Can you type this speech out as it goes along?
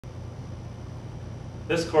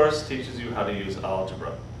This course teaches you how to use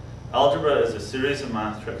algebra. Algebra is a series of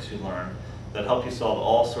math tricks you learn that help you solve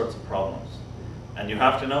all sorts of problems. And you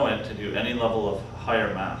have to know it to do any level of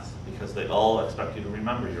higher math because they all expect you to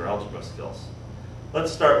remember your algebra skills.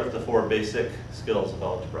 Let's start with the 4 basic skills of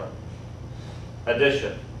algebra.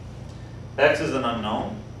 Addition. X is an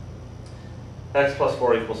unknown. X plus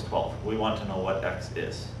 4 equals 12. We want to know what x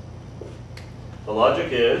is. The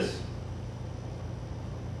logic is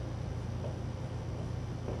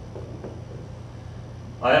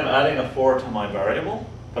I am adding a 4 to my variable,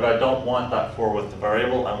 but I don't want that 4 with the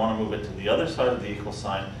variable. I want to move it to the other side of the equal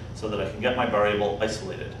sign so that I can get my variable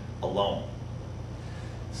isolated, alone.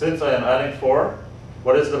 Since I am adding 4,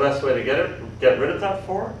 what is the best way to get rid of that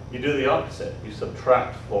 4? You do the opposite. You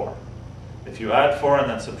subtract 4. If you add 4 and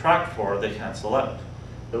then subtract 4, they cancel out.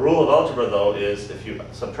 The rule of algebra, though, is if you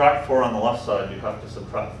subtract 4 on the left side, you have to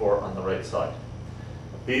subtract 4 on the right side.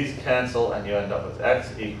 These cancel and you end up with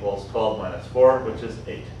x equals 12 minus 4, which is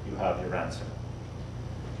 8. You have your answer.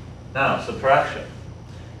 Now, subtraction.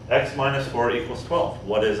 X minus 4 equals 12.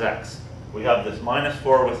 What is x? We have this minus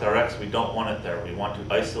 4 with our x. We don't want it there. We want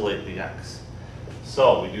to isolate the x.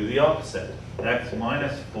 So we do the opposite. X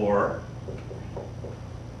minus 4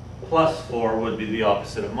 plus 4 would be the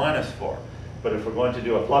opposite of minus 4. But if we're going to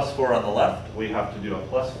do a plus 4 on the left, we have to do a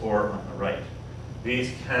plus 4 on the right.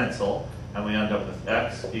 These cancel, and we end up with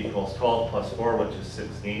x equals 12 plus 4, which is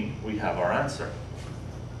 16. We have our answer.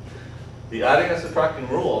 The adding and subtracting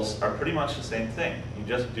rules are pretty much the same thing. You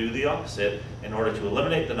just do the opposite in order to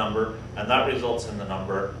eliminate the number, and that results in the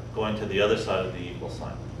number going to the other side of the equal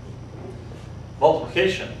sign.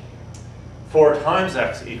 Multiplication. 4 times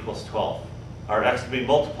x equals 12. Our x to be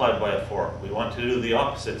multiplied by a 4. We want to do the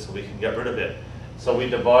opposite so we can get rid of it. So we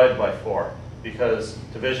divide by 4, because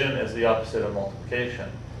division is the opposite of multiplication.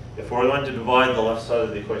 If we're going to divide the left side of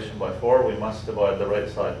the equation by 4, we must divide the right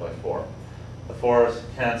side by 4. The 4's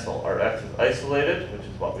cancel. Our x is isolated, which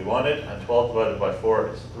is what we wanted, and 12 divided by 4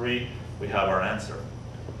 is 3. We have our answer.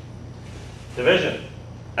 Division.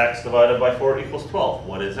 X divided by 4 equals 12.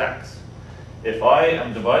 What is x? If I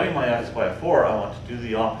am dividing my x by 4, I want to do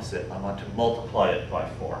the opposite. I want to multiply it by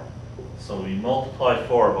 4. So we multiply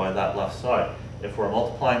 4 by that left side. If we're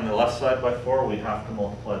multiplying the left side by 4, we have to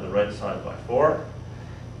multiply the right side by 4.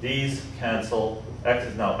 These cancel. X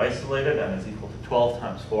is now isolated and is equal to 12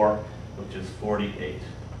 times 4, which is 48.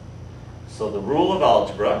 So the rule of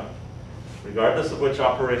algebra, regardless of which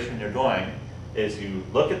operation you're doing, is you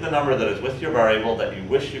look at the number that is with your variable that you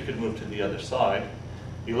wish you could move to the other side.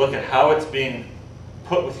 You look at how it's being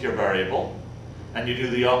put with your variable, and you do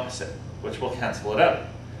the opposite, which will cancel it out.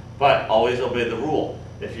 But always obey the rule.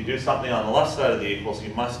 If you do something on the left side of the equals,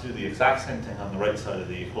 you must do the exact same thing on the right side of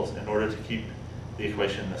the equals in order to keep the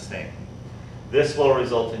equation the same. This will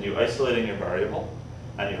result in you isolating your variable,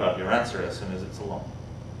 and you have your answer as soon as it's alone.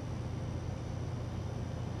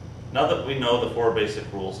 Now that we know the 4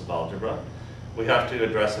 basic rules of algebra, we have to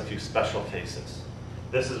address a few special cases.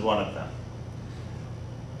 This is one of them.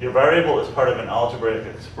 Your variable is part of an algebraic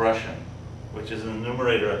expression, which is the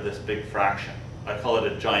numerator of this big fraction. I call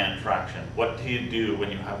it a giant fraction. What do you do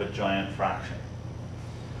when you have a giant fraction?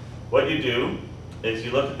 What you do is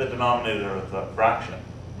you look at the denominator of the fraction,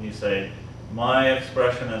 and you say, my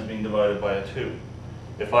expression is being divided by a 2.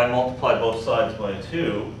 If I multiply both sides by a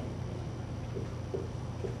 2,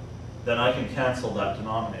 then I can cancel that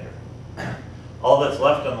denominator. All that's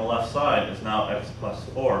left on the left side is now x plus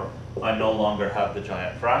 4. I no longer have the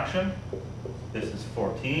giant fraction. This is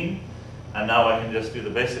 14. And now I can just do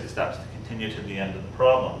the basic steps to continue to the end of the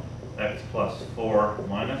problem. X plus 4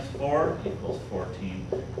 minus 4 equals 14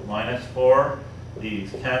 minus 4.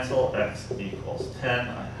 These cancel. X equals 10.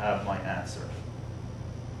 I have my answer.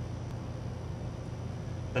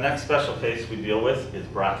 The next special case we deal with is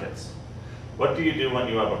brackets. What do you do when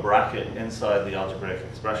you have a bracket inside the algebraic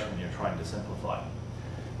expression you're trying to simplify?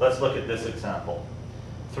 Let's look at this example.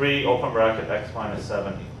 3 open bracket x minus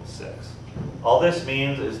 7 equals 6. All this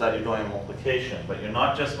means is that you're doing multiplication, but you're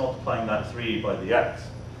not just multiplying that 3 by the x.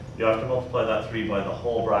 You have to multiply that 3 by the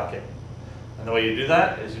whole bracket. And the way you do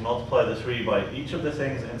that is you multiply the 3 by each of the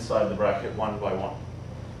things inside the bracket one by one.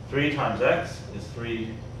 3 times x is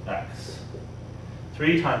 3x.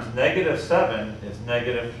 3 times negative 7 is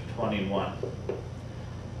negative 21.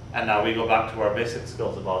 And now we go back to our basic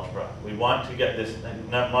skills of algebra. We want to get this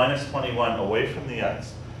minus 21 away from the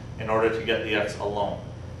x in order to get the x alone.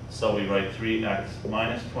 So we write 3x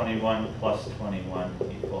minus 21 plus 21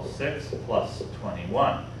 equals 6 plus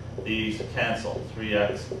 21. These cancel.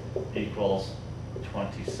 3x equals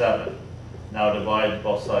 27. Now divide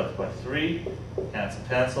both sides by 3, cancel,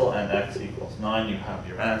 cancel, and x equals 9. You have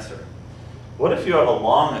your answer. What if you have a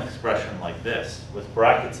long expression like this with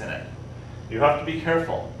brackets in it? You have to be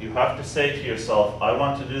careful. You have to say to yourself, I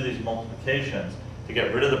want to do these multiplications to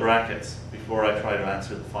get rid of the brackets before I try to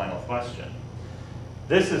answer the final question.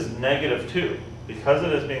 This is -2. Because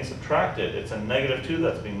it is being subtracted, it's a -2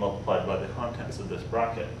 that's being multiplied by the contents of this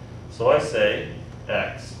bracket. So I say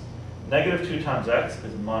x. -2 times x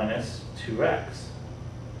is minus 2x.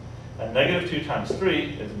 And -2 times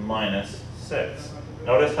 3 is minus 6.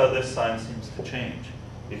 Notice how this sign seems to change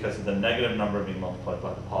because of the negative number being multiplied by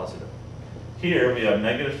the positive. Here we have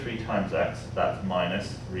 -3 times x, that's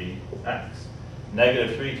minus 3x.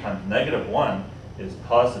 -3 times -1 is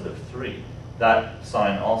positive 3. That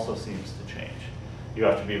sign also seems to change. You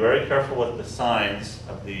have to be very careful with the signs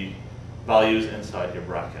of the values inside your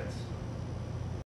brackets.